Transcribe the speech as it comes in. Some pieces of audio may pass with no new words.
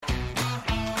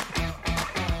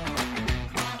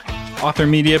Author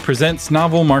Media presents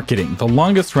Novel Marketing, the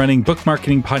longest-running book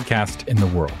marketing podcast in the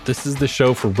world. This is the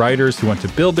show for writers who want to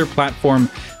build their platform,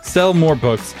 sell more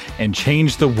books, and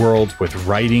change the world with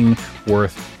writing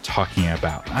worth talking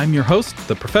about. I'm your host,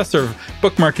 the professor of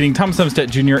book marketing, Thomas Umstattd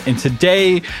Jr., and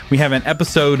today we have an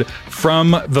episode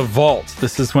from the vault.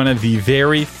 This is one of the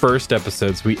very first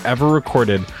episodes we ever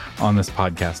recorded on this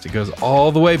podcast. It goes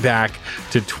all the way back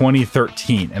to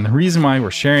 2013. And the reason why we're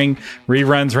sharing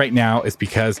reruns right now is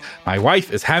because my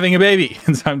wife is having a baby.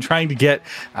 And so I'm trying to get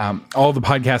all the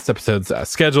podcast episodes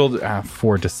scheduled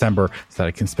for December so that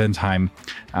I can spend time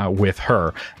with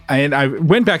her. And I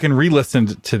went back and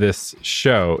re-listened to this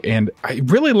show, and I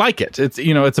really like it. It's,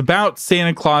 it's about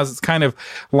Santa Claus. It's kind of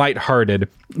lighthearted,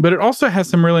 but it also has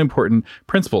some really important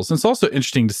principles. And it's also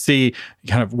interesting to see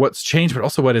kind of what's changed, but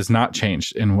also what has not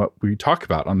changed in what we talk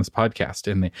about on this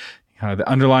podcast. And the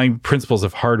underlying principles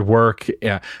of hard work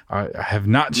have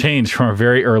not changed from our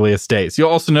very earliest days. You'll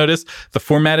also notice the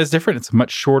format is different. It's a much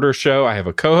shorter show. I have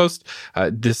a co-host.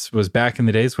 This was back in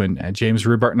the days when James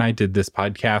Rubart and I did this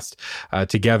podcast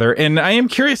together. And I am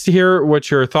curious to hear what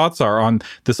your thoughts are on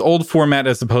this old format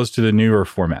as opposed to the newer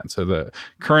format. So the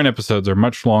current episodes are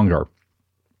much longer.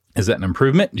 Is that an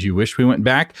improvement? Do you wish we went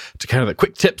back to kind of the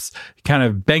quick tips, kind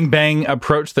of bang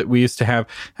approach that we used to have?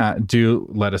 Do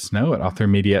let us know at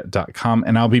authormedia.com.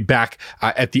 And I'll be back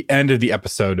at the end of the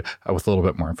episode with a little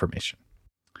bit more information.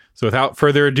 So without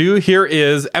further ado, here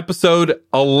is episode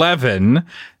 11,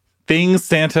 Things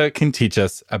Santa Can Teach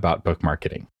Us About Book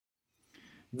Marketing.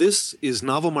 This is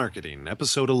Novel Marketing,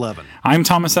 episode 11. I'm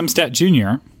Thomas Umstattd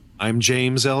Jr., I'm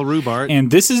James L. Rubart.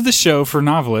 And this is the show for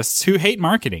novelists who hate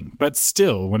marketing, but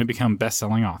still want to become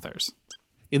best-selling authors.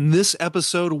 In this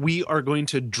episode, we are going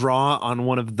to draw on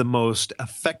one of the most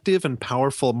effective and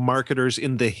powerful marketers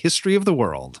in the history of the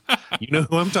world. You know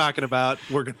who I'm talking about.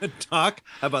 We're going to talk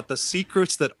about the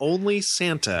secrets that only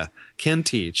Santa can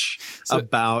teach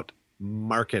about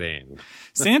marketing.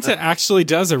 Santa actually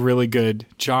does a really good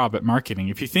job at marketing.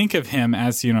 If you think of him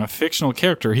as, a fictional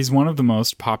character, he's one of the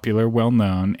most popular,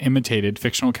 well-known, imitated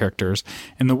fictional characters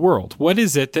in the world. What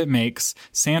is it that makes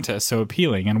Santa so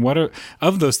appealing? And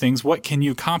of those things, what can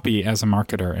you copy as a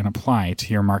marketer and apply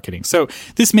to your marketing? So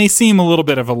this may seem a little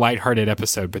bit of a lighthearted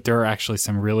episode, but there are actually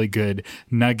some really good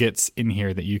nuggets in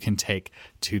here that you can take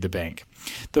to the bank.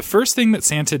 The first thing that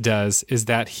Santa does is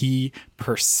that he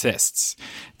persists.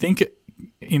 Think,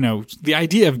 the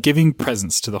idea of giving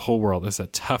presents to the whole world is a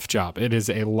tough job. It is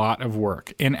a lot of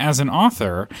work. And as an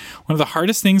author, one of the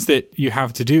hardest things that you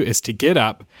have to do is to get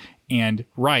up and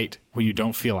write when you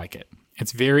don't feel like it.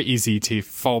 It's very easy to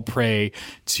fall prey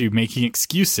to making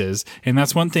excuses, and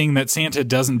that's one thing that Santa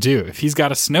doesn't do. If he's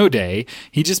got a snow day,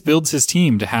 he just builds his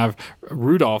team to have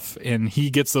Rudolph, and he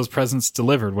gets those presents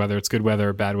delivered, whether it's good weather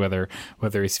or bad weather,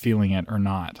 whether he's feeling it or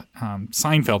not.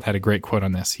 Seinfeld had a great quote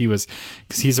on this. Because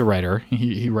he's a writer,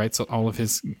 he writes a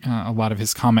lot of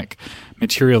his comic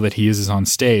material that he uses on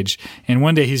stage, and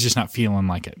one day he's just not feeling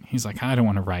like it. He's like, I don't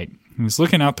want to write. He was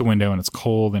looking out the window, and it's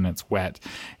cold and it's wet,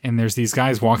 and there's these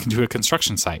guys walking to a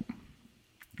construction site.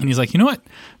 And he's like, you know what?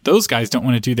 Those guys don't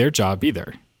want to do their job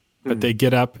either, but they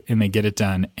get up and they get it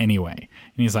done anyway.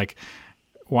 And he's like,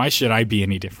 why should I be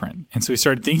any different? And so he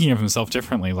started thinking of himself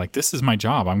differently, like, this is my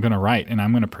job. I'm going to write, and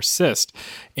I'm going to persist.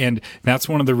 And that's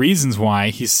one of the reasons why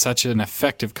he's such an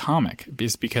effective comic,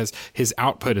 is because his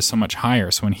output is so much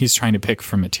higher. So when he's trying to pick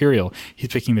from material, he's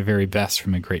picking the very best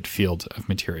from a great field of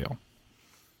material.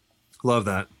 Love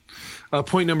that.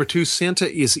 Point number 2, Santa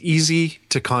is easy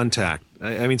to contact.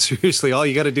 I mean, seriously, all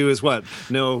you got to do is what?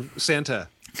 No, Santa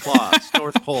Claus,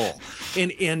 North Pole.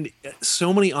 And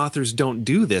so many authors don't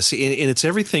do this. And it's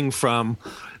everything from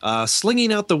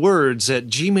slinging out the words at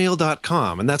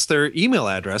gmail.com. And that's their email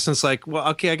address. And it's like, well,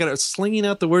 okay, I got to slinging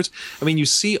out the words. I mean, you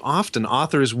see often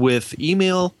authors with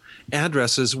email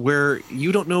addresses where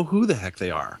you don't know who the heck they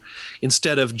are.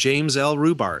 Instead of James L.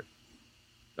 Rubart.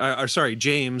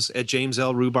 James at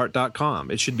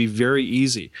jameslrubart.com. It should be very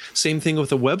easy. Same thing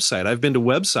with a website. I've been to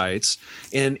websites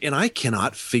and I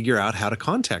cannot figure out how to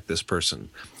contact this person.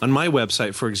 On my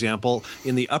website, for example,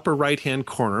 in the upper right-hand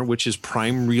corner, which is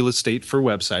prime real estate for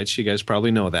websites, you guys probably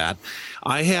know that,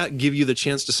 I give you the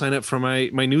chance to sign up for my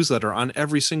newsletter on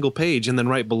every single page. And then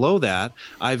right below that,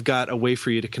 I've got a way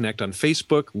for you to connect on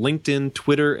Facebook, LinkedIn,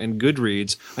 Twitter, and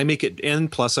Goodreads.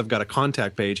 And plus I've got a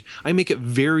contact page. I make it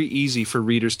very easy for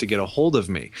readers years to get a hold of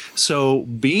me. So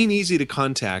being easy to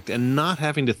contact and not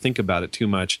having to think about it too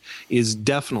much is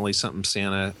definitely something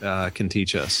Santa can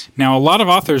teach us. Now, a lot of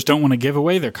authors don't want to give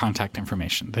away their contact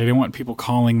information. They don't want people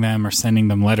calling them or sending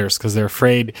them letters because they're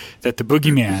afraid that the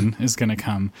boogeyman is going to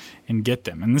come and get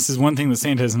them. And this is one thing that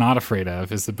Santa is not afraid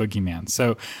of, is the boogeyman.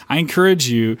 So I encourage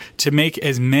you to make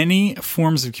as many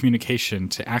forms of communication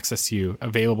to access you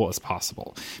available as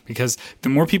possible, because the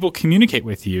more people communicate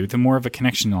with you, the more of a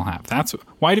connection you'll have. That's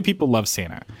why do people love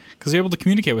Santa? Because you're able to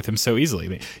communicate with him so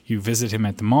easily. You visit him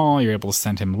at the mall, you're able to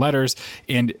send him letters,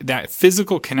 and that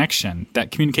physical connection,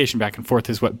 that communication back and forth,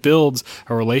 is what builds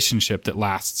a relationship that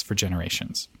lasts for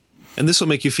generations. And this will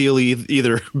make you feel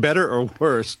either better or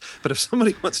worse. But if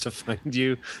somebody wants to find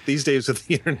you these days with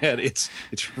the internet, it's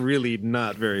really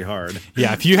not very hard.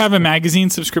 Yeah, if you have a magazine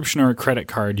subscription or a credit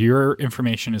card, your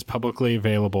information is publicly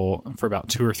available for about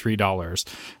 $2 or $3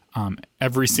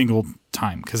 every single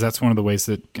time, because that's one of the ways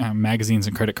that magazines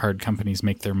and credit card companies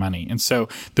make their money. And so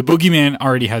the boogeyman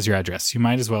already has your address. You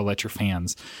might as well let your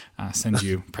fans send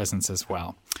you presents as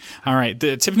well. All right.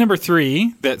 The tip number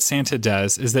 3 that Santa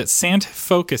does is that Santa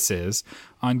focuses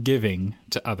on giving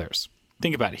to others.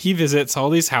 Think about it. He visits all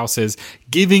these houses,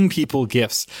 giving people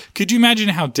gifts. Could you imagine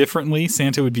how differently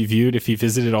Santa would be viewed if he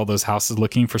visited all those houses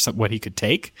looking for what he could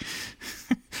take?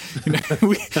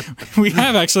 we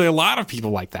have actually a lot of people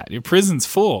like that. Your prison's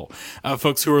full of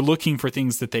folks who are looking for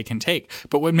things that they can take.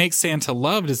 But what makes Santa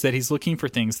loved is that he's looking for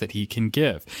things that he can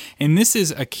give. And this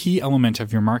is a key element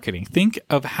of your marketing. Think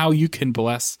of how you can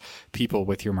bless people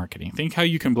with your marketing. Think how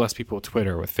you can bless people with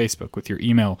Twitter, with Facebook, with your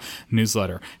email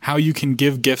newsletter, how you can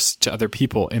give gifts to other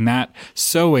people. And that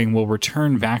sowing will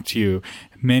return back to you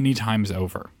many times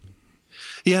over.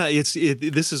 Yeah,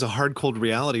 this is a hard, cold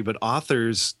reality, but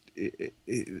authors,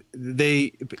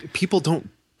 people don't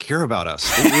care about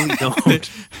us. They really don't.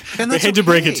 And that's I hate to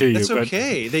break it to you. That's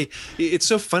okay. It's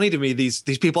so funny to me, these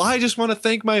people, I just want to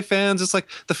thank my fans. It's like,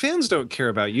 the fans don't care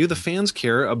about you. The fans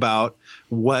care about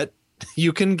what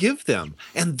you can give them.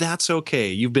 And that's okay.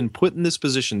 You've been put in this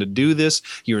position to do this.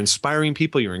 You're inspiring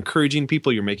people. You're encouraging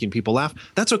people. You're making people laugh.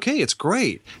 That's okay. It's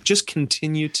great. Just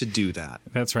continue to do that.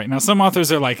 That's right. Now, some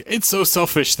authors are like, it's so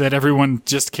selfish that everyone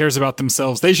just cares about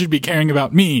themselves. They should be caring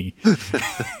about me.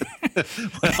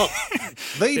 Well,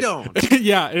 they don't.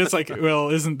 Yeah. And it's like, well,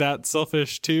 isn't that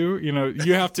selfish too?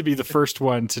 You have to be the first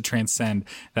one to transcend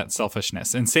that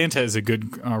selfishness. And Santa is a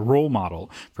good role model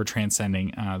for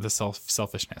transcending the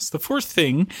selfishness. The fourth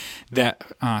thing that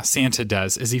Santa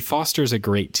does is he fosters a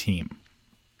great team.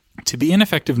 To be an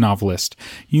effective novelist,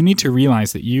 you need to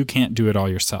realize that you can't do it all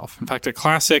yourself. In fact, a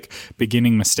classic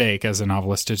beginning mistake as a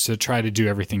novelist is to try to do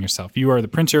everything yourself. You are the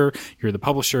printer, you're the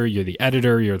publisher, you're the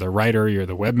editor, you're the writer, you're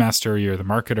the webmaster, you're the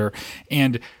marketer,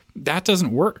 and that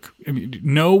doesn't work. I mean,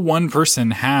 no one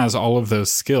person has all of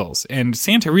those skills. And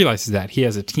Santa realizes that. He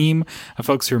has a team of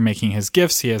folks who are making his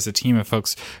gifts. He has a team of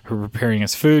folks who are preparing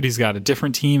his food. He's got a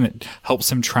different team that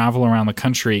helps him travel around the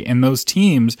country. And those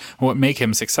teams are what make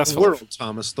him successful. The world,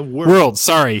 Thomas. The world. World,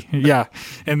 sorry. Yeah.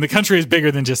 And the country is bigger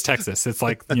than just Texas. It's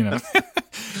like,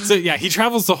 So yeah, he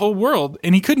travels the whole world,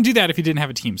 and he couldn't do that if he didn't have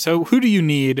a team. So who do you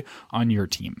need on your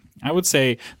team? I would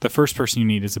say the first person you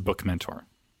need is a book mentor.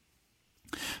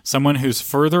 Someone who's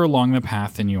further along the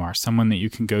path than you are, someone that you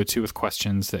can go to with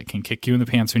questions, that can kick you in the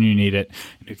pants when you need it,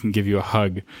 and who can give you a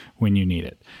hug when you need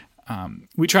it.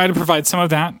 We try to provide some of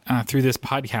that through this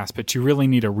podcast, but you really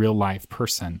need a real life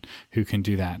person who can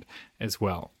do that as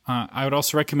well. I would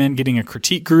also recommend getting a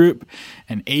critique group,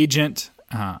 an agent,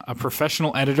 a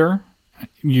professional editor.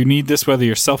 You need this whether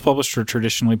you're self-published or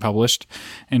traditionally published.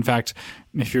 In fact,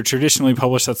 if you're traditionally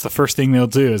published, that's the first thing they'll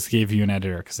do is give you an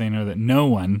editor, because they know that no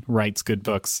one writes good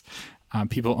books.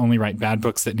 People only write bad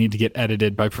books that need to get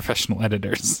edited by professional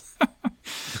editors.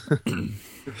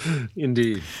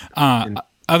 Indeed.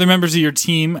 Other members of your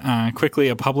team, quickly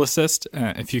a publicist,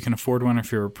 if you can afford one,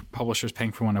 if your publisher's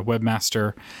paying for one, a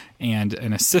webmaster, and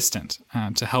an assistant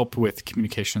to help with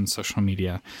communication, social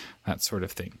media, that sort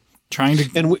of thing.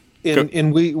 And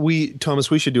we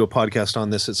Thomas, we should do a podcast on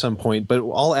this at some point, but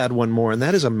I'll add one more, and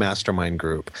that is a mastermind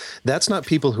group. That's not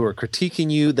people who are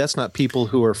critiquing you. That's not people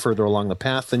who are further along the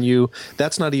path than you.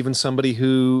 That's not even somebody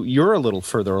who you're a little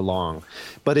further along.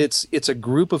 But it's a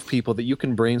group of people that you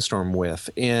can brainstorm with.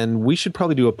 And we should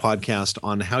probably do a podcast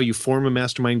on how you form a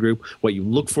mastermind group, what you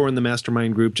look for in the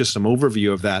mastermind group, just some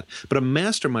overview of that. But a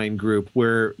mastermind group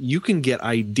where you can get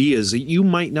ideas that you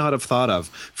might not have thought of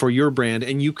for your brand,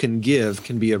 and you can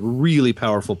be a really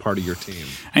powerful part of your team.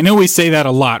 I know we say that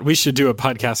a lot. We should do a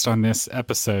podcast on this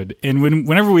episode. And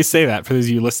whenever we say that, for those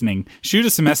of you listening, shoot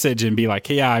us a message and be like,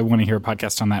 hey, yeah, I want to hear a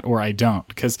podcast on that, or I don't.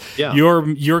 Because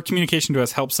your communication to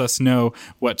us helps us know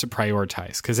what to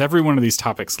prioritize. Because every one of these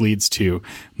topics leads to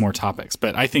more topics.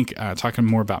 But I think talking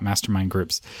more about mastermind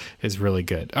groups is really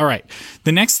good. All right.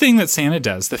 The next thing that Santa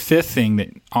does, the fifth thing that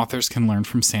authors can learn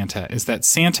from Santa, is that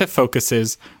Santa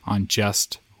focuses on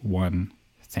just one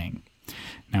thing.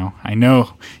 Now, I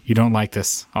know you don't like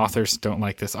this. Authors don't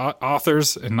like this.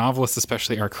 Authors and novelists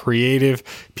especially are creative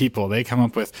people. They come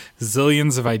up with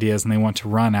zillions of ideas and they want to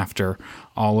run after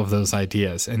all of those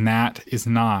ideas. And that is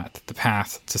not the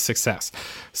path to success.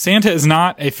 Santa is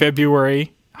not a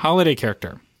February holiday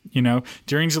character. You know,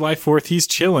 during July 4th, he's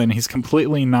chilling. He's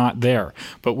completely not there.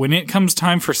 But when it comes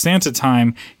time for Santa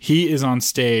time, he is on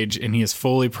stage and he is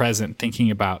fully present thinking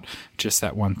about just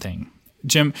that one thing.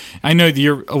 Jim, I know that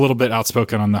you're a little bit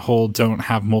outspoken on the whole don't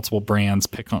have multiple brands,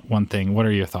 pick on one thing. What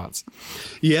are your thoughts?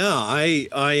 Yeah, I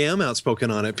am outspoken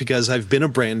on it because I've been a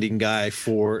branding guy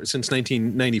since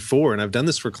 1994, and I've done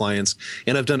this for clients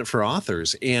and I've done it for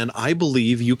authors. And I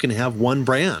believe you can have one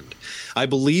brand. I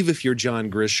believe if you're John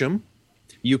Grisham,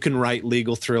 you can write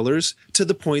legal thrillers to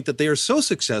the point that they are so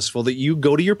successful that you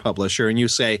go to your publisher and you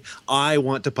say, I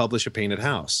want to publish A Painted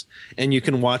House. And you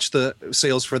can watch the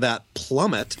sales for that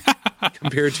plummet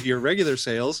compared to your regular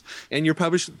sales. And your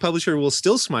publisher will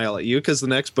still smile at you because the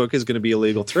next book is going to be a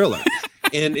legal thriller.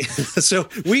 And so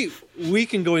we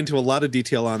can go into a lot of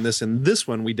detail on this, and this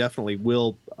one we definitely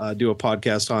will do a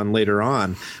podcast on later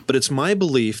on. But it's my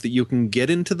belief that you can get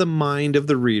into the mind of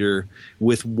the reader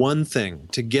with one thing.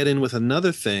 To get in with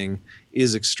another thing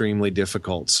is extremely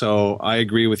difficult. So I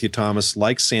agree with you, Thomas.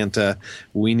 Like Santa,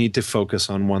 we need to focus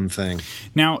on one thing.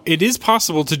 Now, it is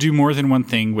possible to do more than one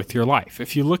thing with your life.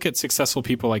 If you look at successful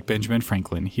people like Benjamin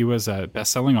Franklin, he was a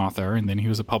best-selling author, and then he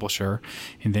was a publisher,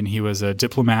 and then he was a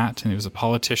diplomat, and he was a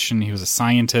politician, he was a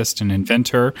scientist, an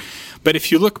inventor. But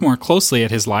if you look more closely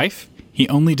at his life, he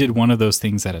only did one of those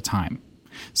things at a time.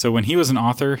 So when he was an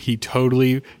author, he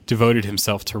totally devoted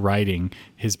himself to writing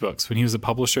his books. When he was a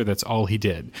publisher, that's all he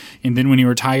did. And then when he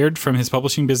retired from his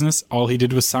publishing business, all he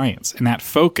did was science. And that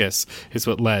focus is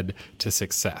what led to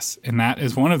success. And that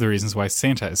is one of the reasons why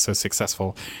Santa is so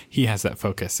successful. He has that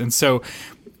focus. And so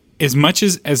as much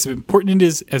as important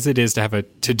as it is to have a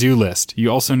to-do list,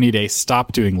 you also need a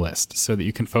stop doing list so that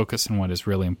you can focus on what is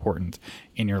really important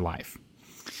in your life.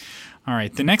 All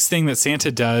right, the next thing that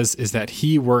Santa does is that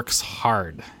he works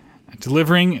hard.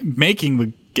 Making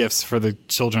the gifts for the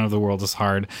children of the world is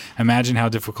hard. Imagine how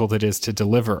difficult it is to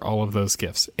deliver all of those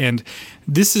gifts. And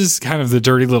this is kind of the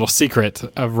dirty little secret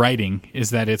of writing,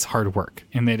 is that it's hard work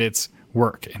and that it's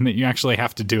work and that you actually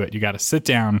have to do it. You got to sit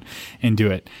down and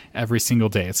do it every single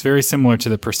day. It's very similar to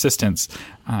the persistence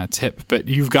tip, but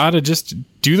you've got to just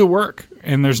do the work.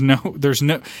 And there's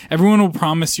no, everyone will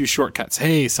promise you shortcuts.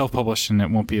 Hey, self-publish and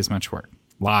it won't be as much work.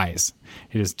 Lies.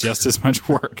 It is just as much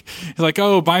work. It's like,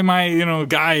 oh, buy my,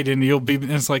 guide and you'll be,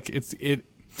 it's like,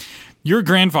 your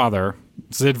grandfather's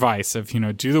advice of,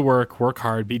 do the work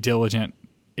hard, be diligent,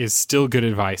 is still good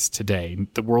advice today.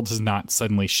 The world has not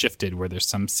suddenly shifted where there's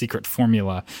some secret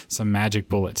formula, some magic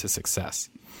bullet to success.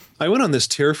 I went on this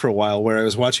tear for a while where I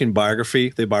was watching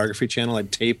the biography channel.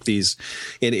 I'd tape these,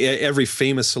 and every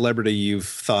famous celebrity you've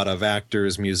thought of,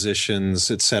 actors, musicians,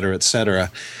 et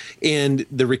cetera, and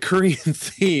the recurring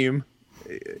theme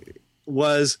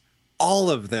was all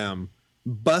of them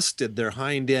busted their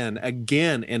hind end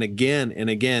again and again and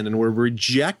again and were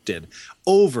rejected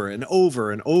over and over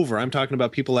and over. I'm talking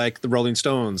about people like the Rolling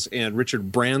Stones and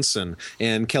Richard Branson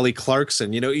and Kelly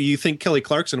Clarkson. You think Kelly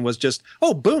Clarkson was just,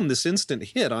 boom, this instant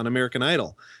hit on American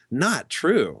Idol. Not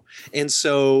true. And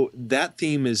so that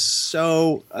theme is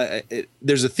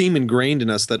there's a theme ingrained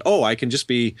in us that, I can just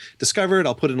be discovered,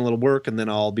 I'll put in a little work, and then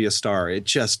I'll be a star. It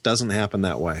just doesn't happen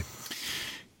that way.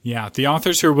 Yeah, the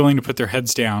authors who are willing to put their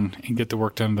heads down and get the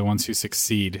work done are the ones who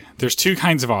succeed. There's two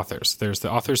kinds of authors. There's the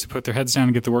authors who put their heads down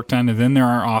and get the work done, and then there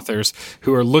are authors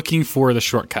who are looking for the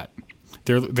shortcut.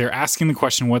 They're asking the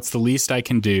question, what's the least I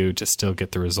can do to still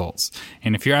get the results?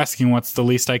 And if you're asking what's the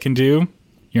least I can do,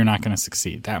 you're not going to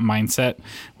succeed. That mindset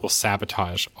will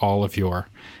sabotage all of your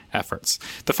efforts.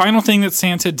 The final thing that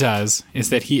Santa does is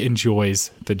that he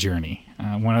enjoys the journey.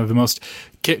 One of the most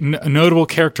notable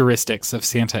characteristics of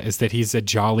Santa is that he's a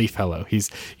jolly fellow.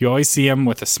 You always see him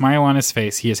with a smile on his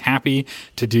face. He is happy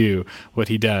to do what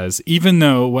he does, even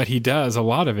though what he does, a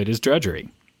lot of it is drudgery.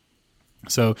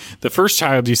 So the first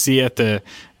child you see at the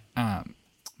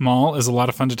Mal is a lot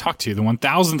of fun to talk to. The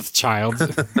 1000th child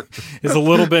is a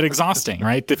little bit exhausting,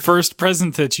 right? The first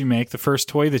present that you make, the first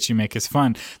toy that you make is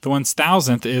fun. The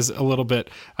 1000th is a little bit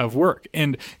of work.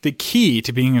 And the key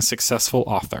to being a successful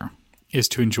author is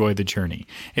to enjoy the journey.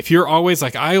 If you're always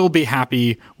like, I will be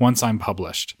happy once I'm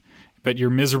published, but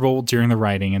you're miserable during the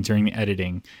writing and during the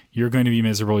editing, you're going to be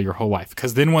miserable your whole life.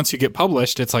 Because then once you get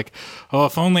published, it's like, oh,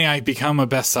 if only I become a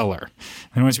bestseller.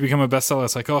 And once you become a bestseller,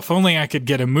 it's like, oh, if only I could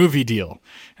get a movie deal.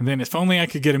 And then if only I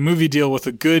could get a movie deal with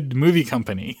a good movie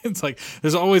company. It's like,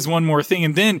 there's always one more thing.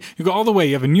 And then you go all the way.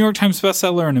 You have a New York Times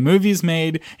bestseller and a movie's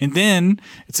made. And then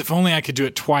it's if only I could do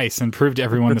it twice and prove to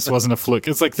everyone this wasn't a fluke.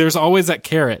 It's like, there's always that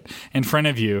carrot in front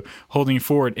of you holding you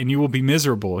forward, and you will be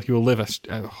miserable. You will live a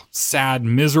sad,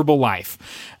 miserable life.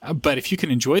 But if you can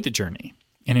enjoy the journey,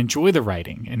 and enjoy the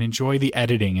writing, and enjoy the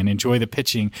editing, and enjoy the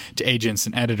pitching to agents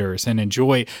and editors, and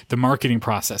enjoy the marketing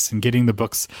process and getting the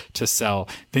books to sell,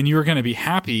 then you're going to be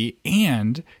happy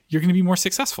and you're going to be more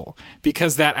successful,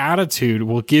 because that attitude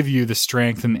will give you the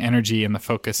strength and the energy and the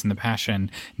focus and the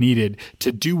passion needed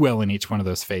to do well in each one of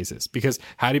those phases. Because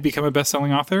how do you become a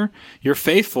best-selling author? You're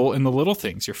faithful in the little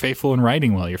things. You're faithful in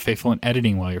writing well. You're faithful in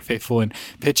editing well. You're faithful in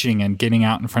pitching and getting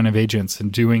out in front of agents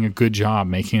and doing a good job,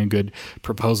 making a good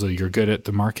proposal. You're good at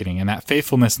the marketing. And that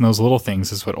faithfulness in those little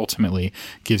things is what ultimately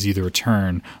gives you the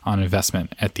return on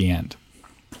investment at the end.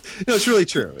 No, it's really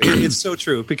true. It's so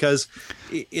true, because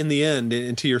in the end,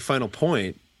 and to your final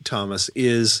point, Thomas,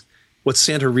 is what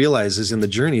Santa realizes in the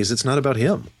journey is it's not about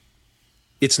him.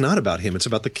 It's not about him. It's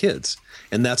about the kids.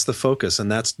 And that's the focus.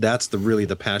 And that's really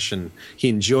the passion. He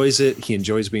enjoys it. He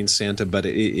enjoys being Santa, but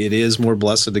it is more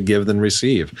blessed to give than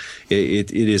receive.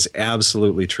 It is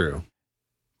absolutely true.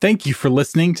 Thank you for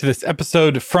listening to this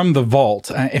episode from the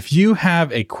Vault. If you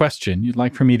have a question you'd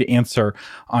like for me to answer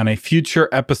on a future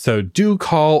episode, do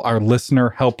call our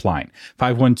listener helpline,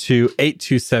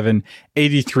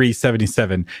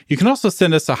 512-827-8377. You can also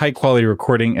send us a high-quality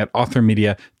recording at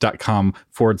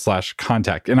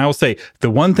authormedia.com/contact. And I will say,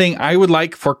 the one thing I would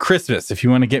like for Christmas, if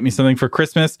you want to get me something for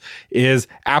Christmas, is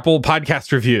Apple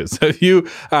Podcast reviews. So if you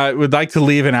would like to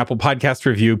leave an Apple Podcast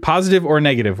review, positive or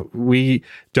negative, we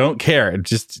don't care.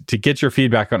 Just to get your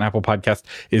feedback on Apple Podcast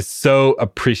is so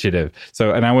appreciative.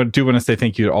 So, and I do want to say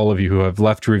thank you to all of you who have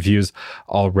left reviews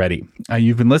already.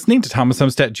 You've been listening to Thomas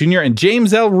Umstattd Jr. and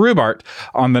James L. Rubart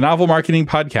on the Novel Marketing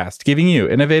Podcast, giving you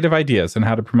innovative ideas on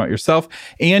how to promote yourself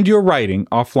and your writing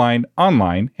offline,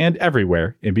 online, and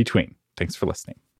everywhere in between. Thanks for listening.